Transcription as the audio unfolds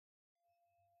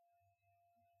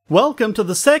Welcome to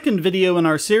the second video in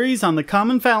our series on the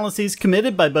common fallacies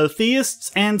committed by both theists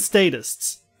and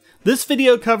statists. This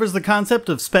video covers the concept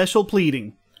of special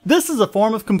pleading. This is a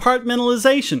form of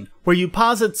compartmentalization, where you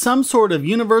posit some sort of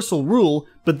universal rule,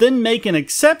 but then make an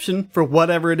exception for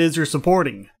whatever it is you're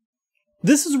supporting.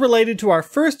 This is related to our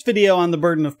first video on the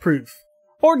burden of proof.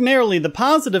 Ordinarily, the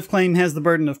positive claim has the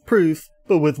burden of proof,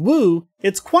 but with Wu,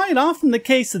 it's quite often the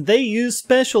case that they use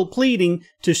special pleading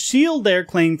to shield their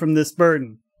claim from this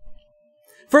burden.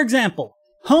 For example,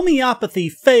 homeopathy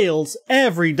fails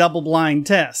every double-blind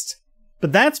test,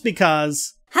 but that's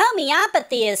because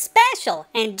homeopathy is special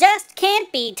and just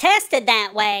can't be tested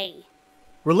that way.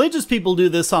 Religious people do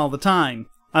this all the time.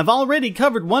 I've already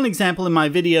covered one example in my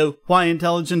video, Why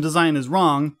Intelligent Design is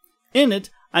Wrong. In it,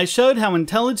 I showed how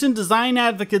intelligent design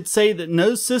advocates say that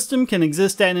no system can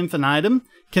exist ad infinitum,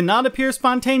 cannot appear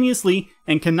spontaneously,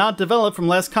 and cannot develop from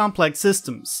less complex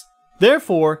systems.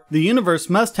 Therefore, the universe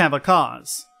must have a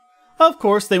cause. Of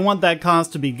course, they want that cause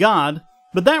to be God,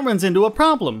 but that runs into a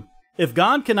problem. If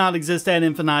God cannot exist ad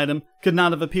infinitum, could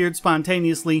not have appeared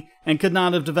spontaneously, and could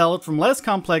not have developed from less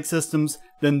complex systems,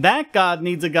 then that God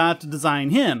needs a God to design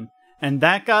him, and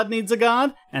that God needs a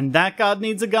God, and that God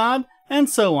needs a God, and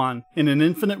so on, in an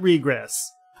infinite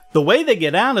regress. The way they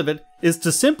get out of it is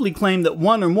to simply claim that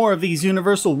one or more of these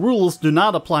universal rules do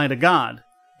not apply to God.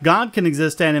 God can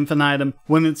exist ad infinitum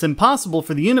when it's impossible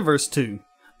for the universe to.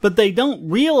 But they don't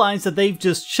realize that they've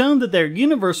just shown that their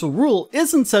universal rule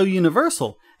isn't so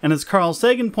universal. And as Carl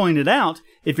Sagan pointed out,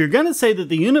 if you're going to say that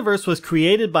the universe was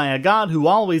created by a God who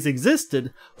always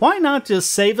existed, why not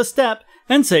just save a step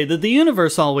and say that the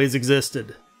universe always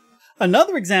existed?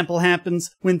 Another example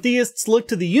happens when theists look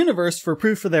to the universe for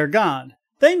proof for their God.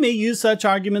 They may use such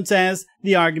arguments as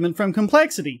the argument from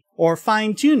complexity, or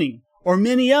fine-tuning, or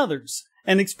many others,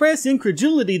 and express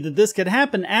incredulity that this could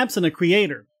happen absent a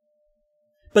creator.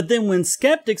 But then when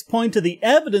skeptics point to the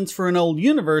evidence for an old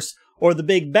universe, or the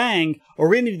Big Bang,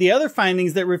 or any of the other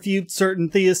findings that refute certain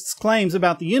theists' claims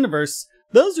about the universe,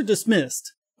 those are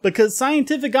dismissed, because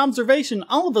scientific observation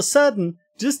all of a sudden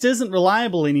just isn't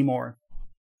reliable anymore.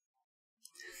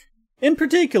 In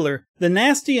particular, the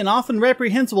nasty and often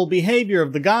reprehensible behavior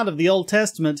of the God of the Old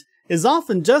Testament is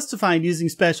often justified using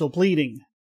special pleading.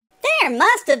 There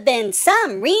must have been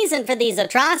some reason for these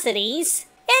atrocities.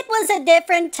 It was a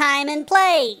different time and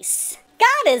place.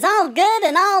 God is all good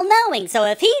and all-knowing, so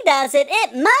if he does it,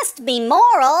 it must be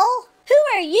moral.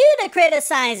 Who are you to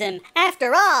criticize him?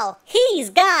 After all,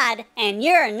 he's God and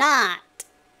you're not.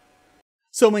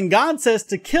 So when God says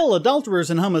to kill adulterers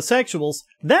and homosexuals,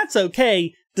 that's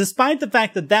okay, despite the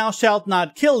fact that thou shalt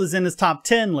not kill is in his top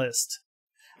 10 list.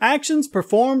 Actions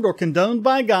performed or condoned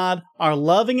by God are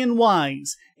loving and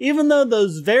wise, even though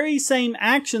those very same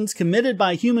actions committed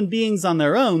by human beings on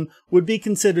their own would be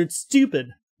considered stupid,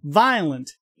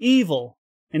 violent, evil,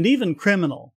 and even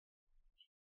criminal.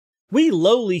 We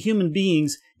lowly human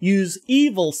beings use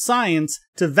evil science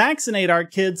to vaccinate our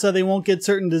kids so they won't get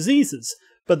certain diseases,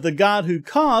 but the God who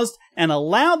caused and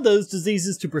allowed those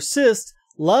diseases to persist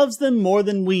loves them more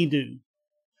than we do.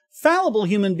 Fallible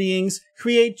human beings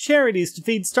create charities to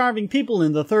feed starving people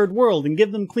in the third world and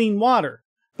give them clean water,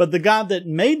 but the God that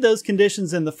made those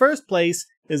conditions in the first place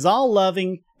is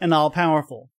all-loving and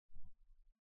all-powerful.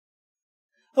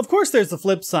 Of course there's the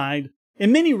flip side.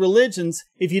 In many religions,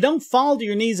 if you don't fall to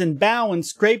your knees and bow and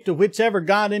scrape to whichever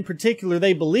God in particular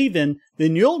they believe in,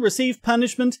 then you'll receive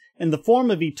punishment in the form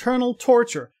of eternal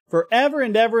torture, forever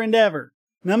and ever and ever,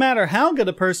 no matter how good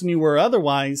a person you were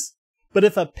otherwise. But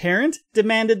if a parent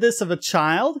demanded this of a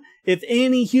child, if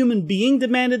any human being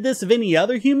demanded this of any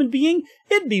other human being,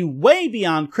 it'd be way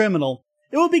beyond criminal.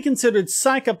 It would be considered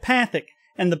psychopathic,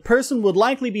 and the person would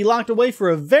likely be locked away for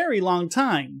a very long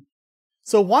time.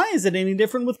 So why is it any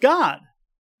different with God?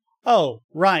 Oh,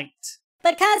 right.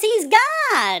 Because he's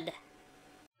God!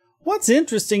 What's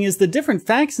interesting is the different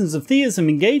factions of theism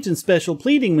engage in special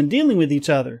pleading when dealing with each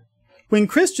other. When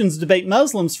Christians debate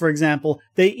Muslims, for example,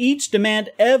 they each demand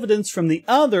evidence from the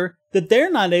other that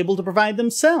they're not able to provide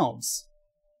themselves.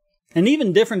 And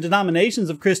even different denominations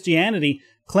of Christianity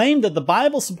claim that the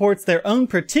Bible supports their own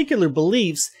particular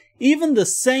beliefs. Even the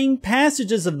same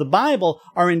passages of the Bible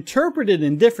are interpreted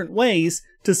in different ways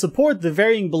to support the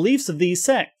varying beliefs of these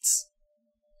sects.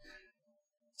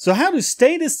 So how do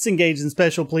statists engage in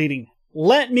special pleading?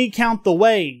 Let me count the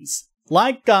ways.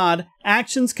 Like God,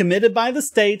 actions committed by the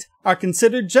state are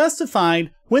considered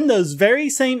justified when those very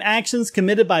same actions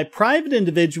committed by private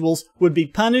individuals would be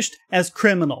punished as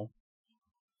criminal.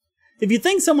 If you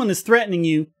think someone is threatening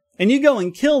you, and you go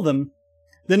and kill them,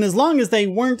 then as long as they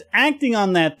weren't acting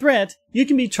on that threat, you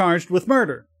can be charged with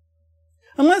murder.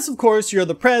 Unless, of course, you're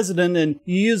the president and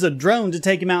you use a drone to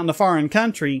take him out in a foreign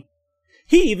country.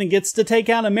 He even gets to take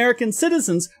out American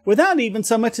citizens without even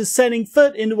so much as setting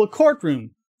foot into a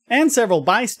courtroom, and several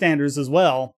bystanders as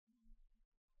well.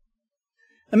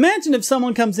 Imagine if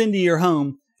someone comes into your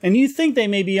home and you think they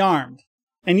may be armed,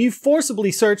 and you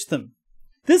forcibly search them.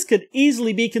 This could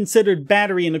easily be considered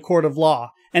battery in a court of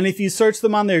law, and if you search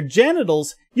them on their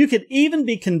genitals, you could even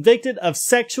be convicted of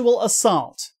sexual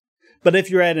assault. But if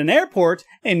you're at an airport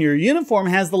and your uniform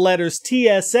has the letters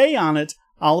TSA on it,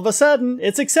 all of a sudden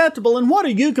it's acceptable, and what are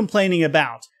you complaining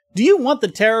about? Do you want the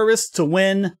terrorists to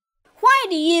win? Why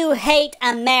do you hate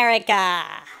America?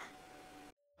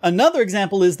 Another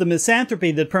example is the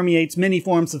misanthropy that permeates many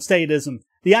forms of statism.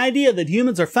 The idea that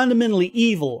humans are fundamentally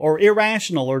evil, or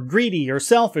irrational, or greedy, or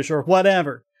selfish, or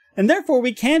whatever. And therefore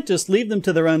we can't just leave them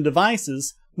to their own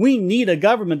devices. We need a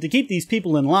government to keep these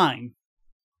people in line.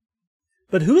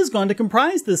 But who is going to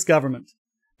comprise this government?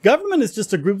 Government is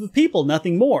just a group of people,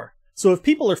 nothing more. So if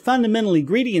people are fundamentally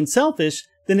greedy and selfish,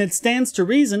 then it stands to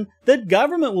reason that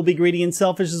government will be greedy and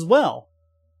selfish as well.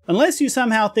 Unless you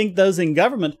somehow think those in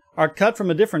government are cut from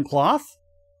a different cloth?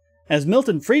 As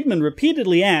Milton Friedman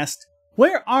repeatedly asked,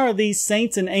 where are these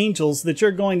saints and angels that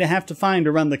you're going to have to find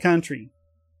to run the country?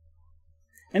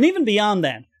 And even beyond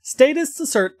that, statists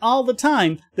assert all the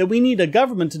time that we need a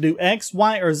government to do X,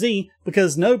 Y, or Z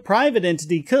because no private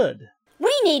entity could.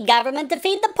 We need government to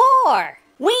feed the poor.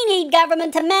 We need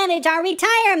government to manage our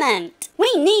retirement.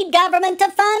 We need government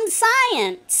to fund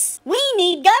science. We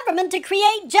need government to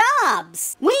create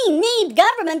jobs. We need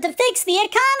government to fix the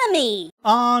economy.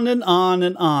 On and on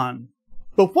and on.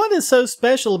 But what is so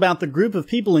special about the group of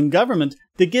people in government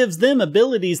that gives them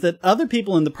abilities that other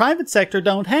people in the private sector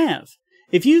don't have?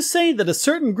 If you say that a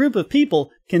certain group of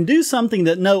people can do something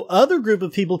that no other group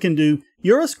of people can do,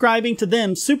 you're ascribing to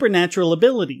them supernatural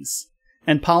abilities.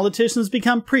 And politicians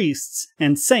become priests,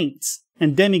 and saints,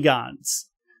 and demigods.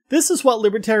 This is what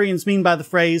libertarians mean by the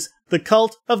phrase, the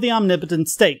cult of the omnipotent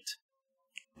state.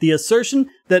 The assertion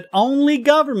that only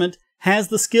government has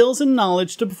the skills and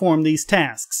knowledge to perform these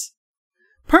tasks.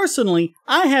 Personally,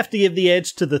 I have to give the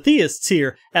edge to the theists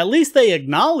here. At least they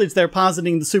acknowledge they're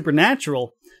positing the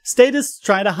supernatural. Statists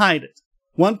try to hide it.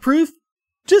 Want proof?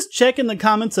 Just check in the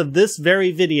comments of this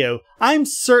very video. I'm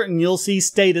certain you'll see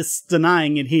statists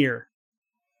denying it here.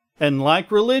 And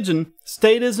like religion,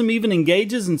 statism even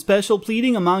engages in special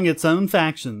pleading among its own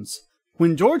factions.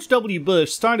 When George W.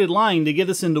 Bush started lying to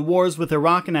get us into wars with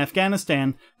Iraq and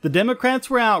Afghanistan, the Democrats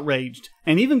were outraged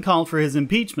and even called for his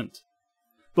impeachment.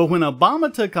 But when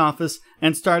Obama took office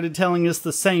and started telling us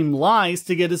the same lies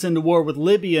to get us into war with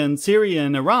Libya and Syria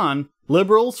and Iran,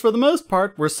 liberals, for the most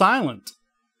part, were silent.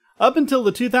 Up until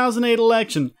the 2008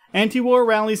 election, anti-war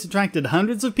rallies attracted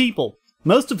hundreds of people,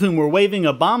 most of whom were waving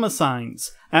Obama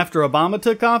signs. After Obama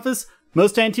took office,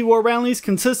 most anti-war rallies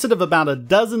consisted of about a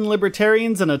dozen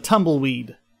libertarians and a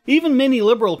tumbleweed. Even many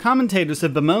liberal commentators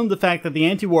have bemoaned the fact that the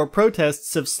anti-war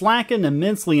protests have slackened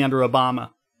immensely under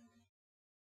Obama.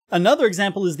 Another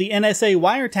example is the NSA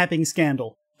wiretapping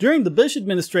scandal. During the Bush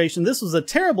administration, this was a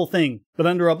terrible thing, but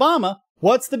under Obama,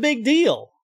 what's the big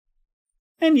deal?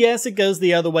 And yes, it goes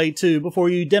the other way too, before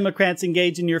you Democrats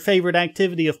engage in your favorite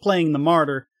activity of playing the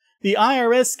martyr. The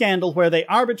IRS scandal where they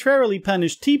arbitrarily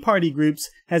punished Tea Party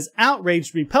groups has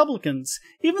outraged Republicans,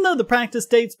 even though the practice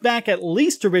dates back at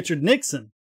least to Richard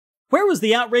Nixon. Where was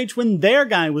the outrage when their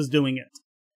guy was doing it?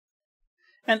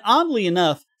 And oddly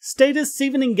enough, statists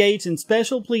even engage in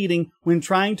special pleading when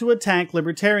trying to attack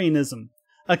libertarianism.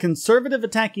 A conservative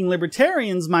attacking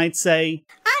libertarians might say,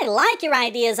 I like your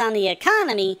ideas on the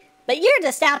economy, but you're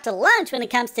just out to lunch when it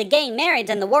comes to gay marriage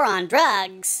and the war on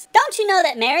drugs. Don't you know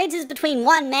that marriage is between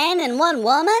one man and one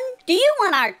woman? Do you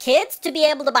want our kids to be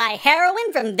able to buy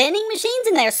heroin from vending machines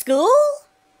in their school?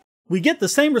 We get the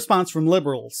same response from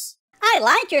liberals. I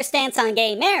like your stance on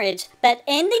gay marriage, but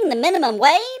ending the minimum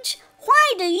wage?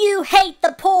 Why do you hate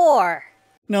the poor?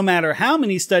 No matter how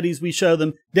many studies we show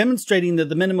them demonstrating that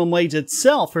the minimum wage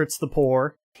itself hurts the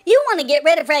poor. You want to get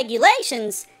rid of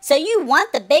regulations, so you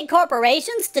want the big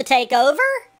corporations to take over?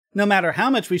 No matter how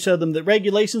much we show them that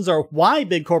regulations are why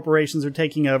big corporations are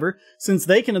taking over, since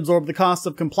they can absorb the costs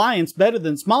of compliance better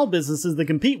than small businesses that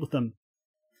compete with them.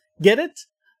 Get it?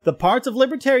 The parts of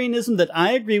libertarianism that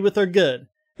I agree with are good.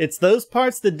 It's those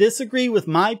parts that disagree with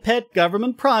my pet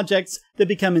government projects that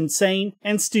become insane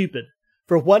and stupid.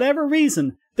 For whatever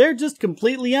reason, they're just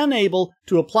completely unable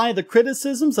to apply the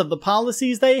criticisms of the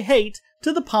policies they hate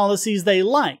to the policies they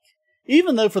like,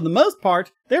 even though for the most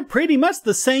part, they're pretty much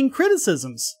the same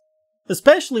criticisms.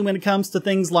 Especially when it comes to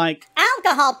things like,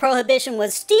 alcohol prohibition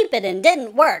was stupid and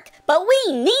didn't work, but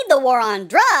we need the war on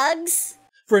drugs.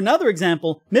 For another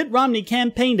example, Mitt Romney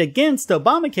campaigned against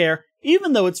Obamacare,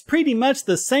 even though it's pretty much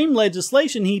the same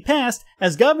legislation he passed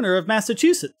as governor of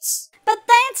Massachusetts. But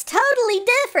that's totally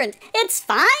different. It's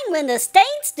fine when the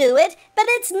states do it, but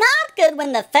it's not good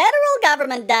when the federal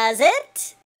government does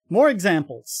it. More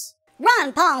examples.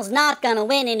 Ron Paul's not gonna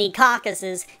win any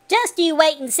caucuses. Just you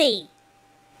wait and see.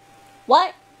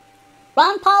 What?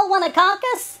 Ron Paul won a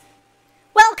caucus?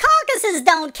 Well, caucuses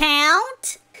don't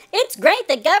count. It's great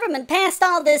the government passed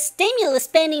all this stimulus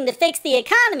spending to fix the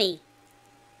economy.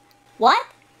 What?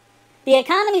 The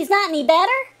economy's not any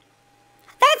better?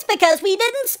 That's because we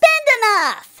didn't spend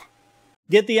enough!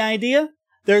 Get the idea?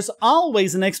 There's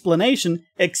always an explanation,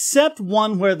 except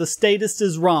one where the statist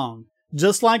is wrong.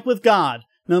 Just like with God,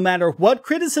 no matter what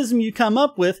criticism you come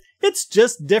up with, it's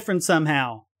just different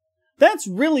somehow. That's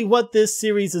really what this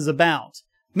series is about.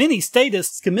 Many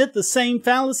statists commit the same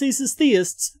fallacies as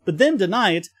theists, but then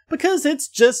deny it because it's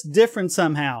just different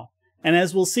somehow. And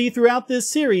as we'll see throughout this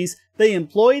series, they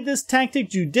employ this tactic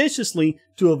judiciously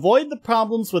to avoid the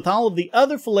problems with all of the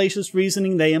other fallacious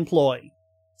reasoning they employ.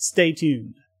 Stay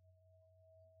tuned.